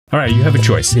All right, you have a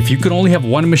choice. If you could only have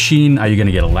one machine, are you gonna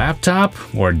get a laptop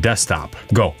or a desktop?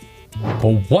 Go.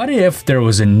 But what if there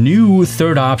was a new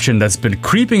third option that's been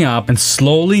creeping up and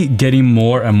slowly getting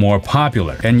more and more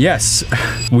popular? And yes,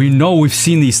 we know we've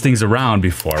seen these things around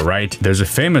before, right? There's a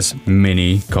famous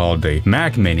mini called the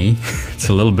Mac Mini. It's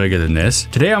a little bigger than this.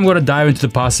 Today, I'm gonna dive into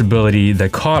the possibility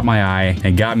that caught my eye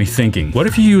and got me thinking. What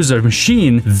if you use a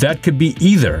machine that could be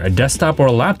either a desktop or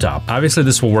a laptop? Obviously,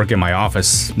 this will work in my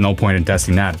office. No point in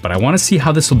testing that, but I wanna see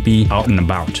how this will be out and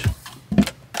about.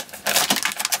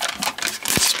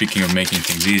 Speaking of making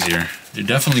things easier, they're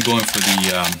definitely going for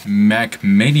the Mac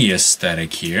Mini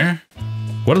aesthetic here.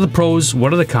 What are the pros?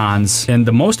 What are the cons? And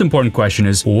the most important question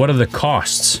is, what are the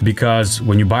costs? Because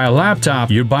when you buy a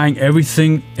laptop, you're buying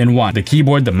everything in one. The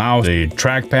keyboard, the mouse, the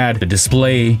trackpad, the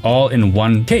display, all in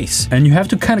one case. And you have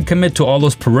to kind of commit to all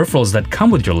those peripherals that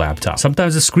come with your laptop.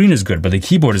 Sometimes the screen is good, but the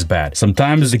keyboard is bad.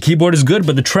 Sometimes the keyboard is good,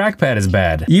 but the trackpad is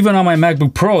bad. Even on my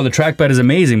MacBook Pro, the trackpad is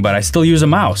amazing, but I still use a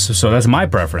mouse, so that's my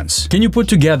preference. Can you put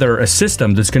together a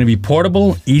system that's going to be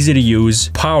portable, easy to use,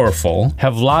 powerful,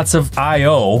 have lots of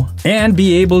I/O, and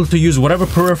be able to use whatever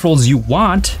peripherals you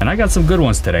want? And I got some good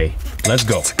ones today. Let's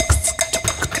go.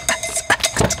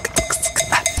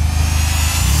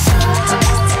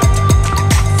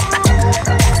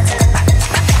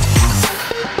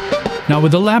 Now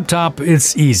with the laptop,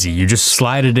 it's easy. You just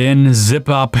slide it in, zip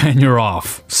up, and you're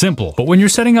off. Simple. But when you're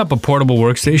setting up a portable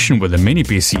workstation with a mini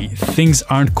PC, things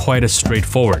aren't quite as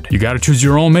straightforward. You gotta choose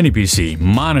your own mini PC,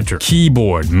 monitor,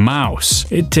 keyboard, mouse.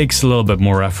 It takes a little bit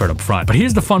more effort up front. But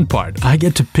here's the fun part. I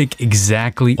get to pick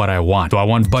exactly what I want. Do I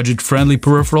want budget-friendly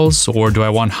peripherals or do I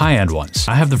want high-end ones?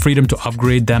 I have the freedom to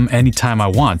upgrade them anytime I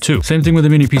want too. Same thing with the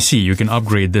mini PC. You can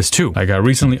upgrade this too. Like I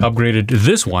recently upgraded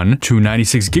this one to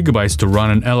 96 gigabytes to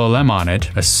run an LLM on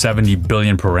it, a 70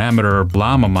 billion parameter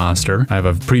llama monster. I have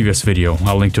a previous video,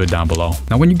 I'll link to it down below.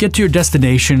 Now when you get to your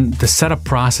destination, the setup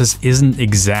process isn't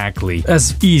exactly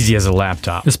as easy as a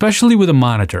laptop, especially with a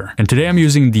monitor. And today I'm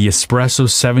using the Espresso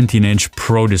 17-inch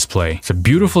Pro display. It's a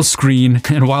beautiful screen,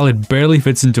 and while it barely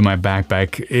fits into my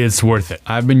backpack, it's worth it.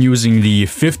 I've been using the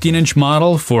 15-inch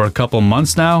model for a couple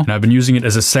months now, and I've been using it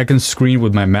as a second screen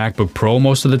with my MacBook Pro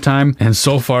most of the time, and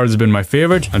so far it's been my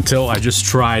favorite until I just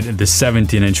tried the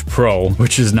 17-inch Pro,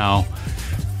 which is now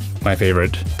my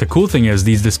favorite. The cool thing is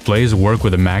these displays work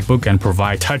with a MacBook and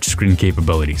provide touchscreen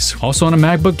capabilities. Also on a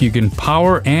MacBook, you can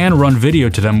power and run video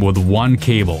to them with one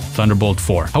cable, Thunderbolt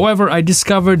 4. However, I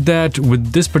discovered that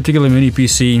with this particular mini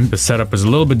PC, the setup is a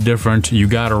little bit different. You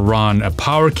gotta run a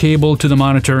power cable to the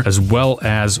monitor as well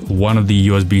as one of the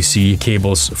USB-C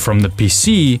cables from the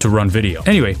PC to run video.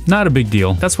 Anyway, not a big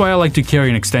deal. That's why I like to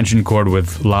carry an extension cord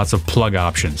with lots of plug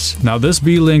options. Now this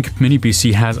V-Link mini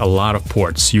PC has a lot of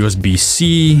ports.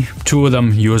 USB-C, 2 of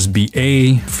them,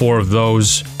 USB-A, 4 of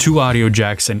those, 2 audio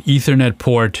jacks, an Ethernet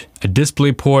port, a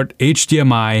display port,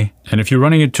 HDMI, and if you're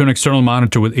running it to an external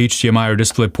monitor with HDMI or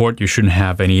display port, you shouldn't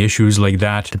have any issues like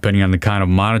that, depending on the kind of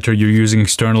monitor you're using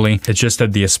externally. It's just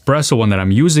that the Espresso one that I'm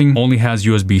using only has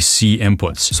USB-C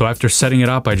inputs. So after setting it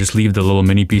up, I just leave the little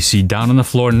mini PC down on the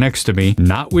floor next to me.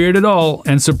 Not weird at all,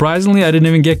 and surprisingly, I didn't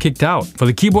even get kicked out. For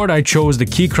the keyboard, I chose the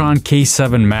Keychron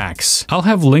K7 Max. I'll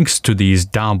have links to these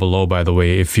down below, by the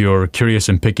way, if you're curious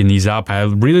in picking these up. I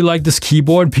really like this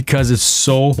keyboard because it's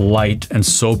so light and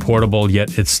so portable,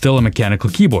 yet it's still a mechanical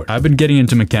keyboard. I've been getting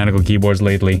into mechanical keyboards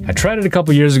lately. I tried it a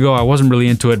couple years ago, I wasn't really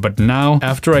into it, but now,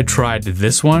 after I tried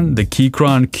this one, the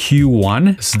Keychron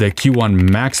Q1, this is the Q1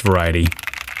 Max variety.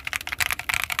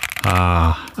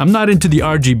 I'm not into the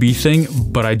RGB thing,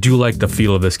 but I do like the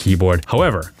feel of this keyboard.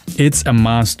 However, it's a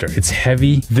monster. It's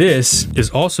heavy. This is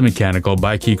also mechanical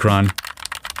by Keychron.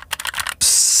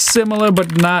 Similar,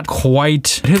 but not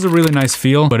quite. It has a really nice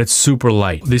feel, but it's super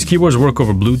light. These keyboards work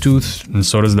over Bluetooth, and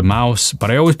so does the mouse, but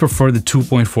I always prefer the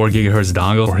 2.4 gigahertz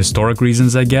dongle for historic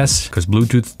reasons, I guess, because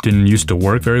Bluetooth didn't used to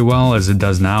work very well as it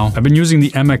does now. I've been using the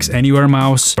MX Anywhere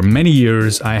mouse for many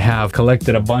years. I have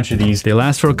collected a bunch of these. They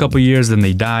last for a couple years, then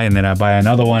they die, and then I buy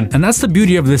another one. And that's the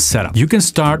beauty of this setup. You can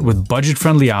start with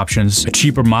budget-friendly options, a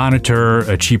cheaper monitor,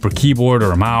 a cheaper keyboard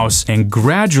or a mouse, and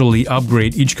gradually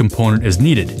upgrade each component as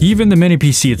needed. Even the mini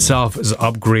PC itself is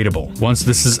upgradable. Once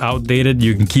this is outdated,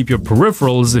 you can keep your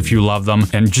peripherals if you love them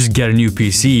and just get a new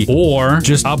PC, or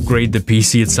just upgrade the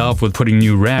PC itself with putting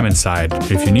new RAM inside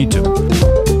if you need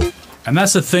to. And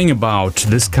that's the thing about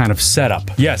this kind of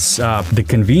setup. Yes, the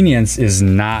convenience is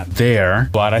not there,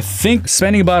 but I think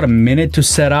spending about a minute to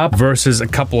set up versus a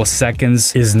couple of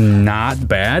seconds is not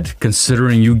bad,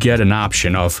 considering you get an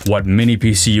option of what mini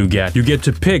PC you get. You get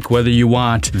to pick whether you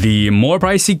want the more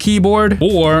pricey keyboard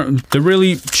or the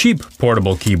really cheap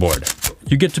portable keyboard.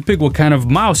 you get to pick what kind of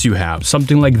mouse you have.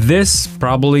 Something like this,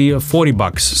 probably 40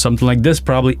 bucks. Something like this,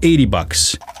 probably 80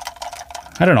 bucks.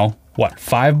 I don't know. What,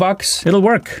 $5? It'll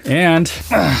work. And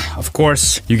of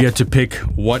course, you get to pick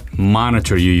what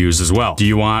monitor you use as well. Do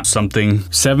you want something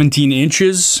 17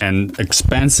 inches and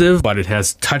expensive, but it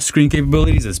has touchscreen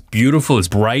capabilities, it's beautiful, it's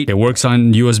bright, it works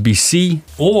on USB-C?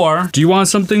 Or do you want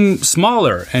something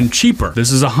smaller and cheaper? This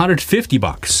is 150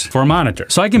 bucks for a monitor.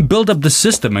 So I can build up the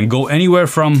system and go anywhere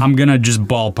from, I'm gonna just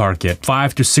ballpark it,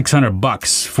 500 to 600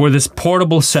 bucks for this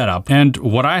portable setup. And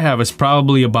what I have is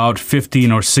probably about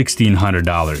 $1,500 or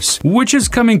 $1,600. Which is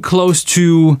coming close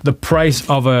to the price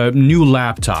of a new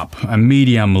laptop, a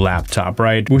medium laptop,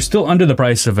 right? We're still under the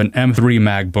price of an M3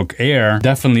 MacBook Air,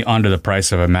 definitely under the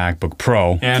price of a MacBook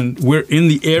Pro. And we're in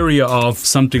the area of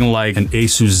something like an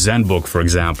Asus ZenBook, for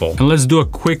example. And let's do a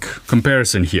quick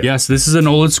comparison here. Yes, this is an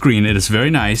OLED screen. It is very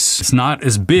nice. It's not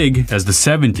as big as the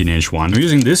 17-inch one. I'm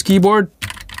using this keyboard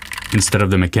instead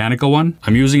of the mechanical one.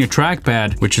 I'm using a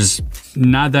trackpad, which is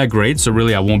not that great, so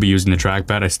really I won't be using the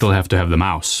trackpad. I still have to have the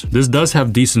mouse. This does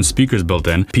have decent speakers built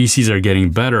in. PCs are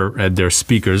getting better at their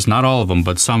speakers, not all of them,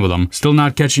 but some of them. Still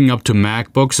not catching up to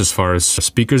MacBooks as far as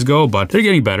speakers go, but they're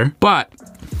getting better. But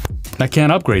I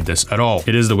can't upgrade this at all.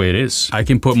 It is the way it is. I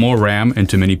can put more RAM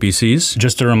into mini PCs.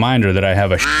 Just a reminder that I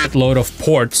have a shitload of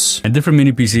ports, and different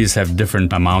mini PCs have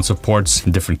different amounts of ports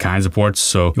and different kinds of ports.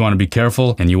 So you want to be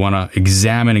careful and you want to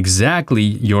examine exactly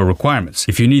your requirements.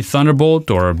 If you need Thunderbolt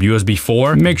or USB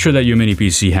 4, make sure that your mini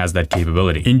PC has that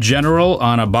capability. In general,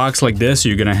 on a box like this,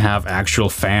 you're going to have actual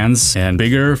fans and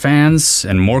bigger fans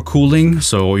and more cooling.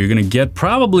 So you're going to get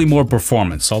probably more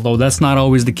performance, although that's not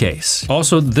always the case.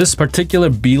 Also, this particular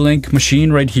B-Link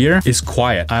machine right here is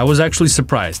quiet. I was actually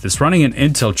surprised. It's running an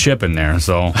Intel chip in there,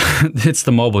 so it's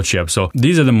the mobile chip. So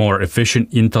these are the more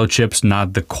efficient Intel chips,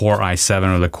 not the Core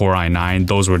i7 or the Core i9.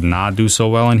 Those would not do so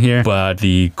well in here, but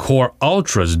the Core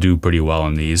Ultras do pretty well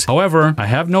in these. However, I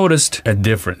have noticed a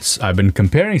difference. I've been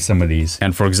comparing some of these,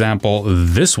 and for example,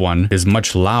 this one is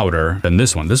much louder than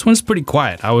this one. This one's pretty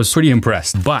quiet. I was pretty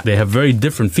impressed, but they have very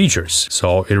different features.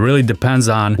 So it really depends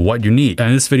on what you need.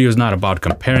 And this video is not about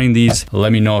comparing these.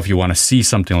 Let me know if you want to see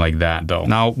something like that though.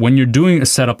 Now, when you're doing a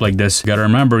setup like this, you gotta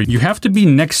remember, you have to be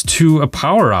next to a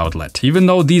power outlet. Even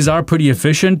though these are pretty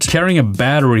efficient, carrying a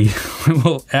battery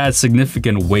will add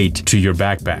significant weight to your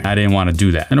backpack. I didn't want to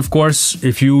do that. And of course,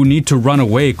 if you need to run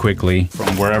away quickly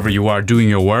from wherever you are doing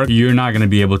your work, you're not gonna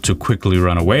be able to quickly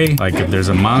run away. Like if there's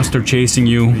a monster chasing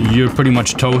you, you're pretty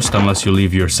much toast unless you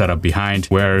leave your setup behind.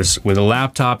 Whereas with a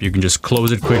laptop, you can just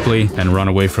close it quickly and run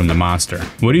away from the monster.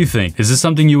 What do you think? Is this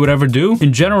something you would ever do?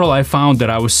 In general, I found that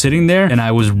I was sitting there and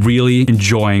I was really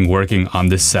enjoying working on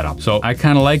this setup. So I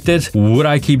kind of liked it. Would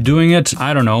I keep doing it?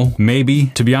 I don't know, maybe.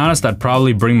 To be honest, I'd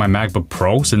probably bring my MacBook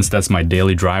Pro since that's my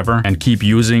daily driver and keep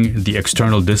using the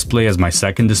external display as my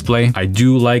second display. I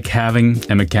do like having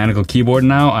a mechanical keyboard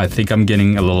now. I think I'm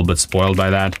getting a little bit spoiled by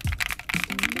that.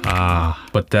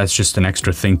 But that's just an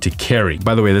extra thing to carry.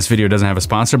 By the way, this video doesn't have a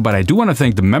sponsor, but I do want to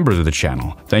thank the members of the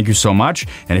channel. Thank you so much.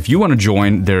 And if you want to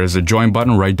join, there is a join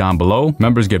button right down below.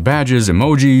 Members get badges,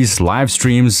 emojis, live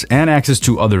streams, and access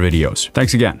to other videos.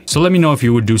 Thanks again. So let me know if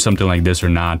you would do something like this or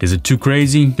not. Is it too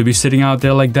crazy to be sitting out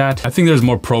there like that? I think there's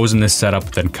more pros in this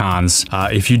setup than cons.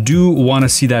 If you do want to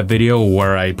see that video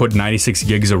where I put 96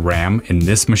 gigs of RAM in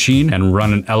this machine and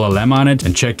run an LLM on it,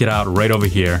 and check it out right over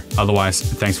here. Otherwise,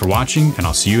 thanks for watching, and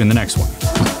I'll see you in the next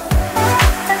one.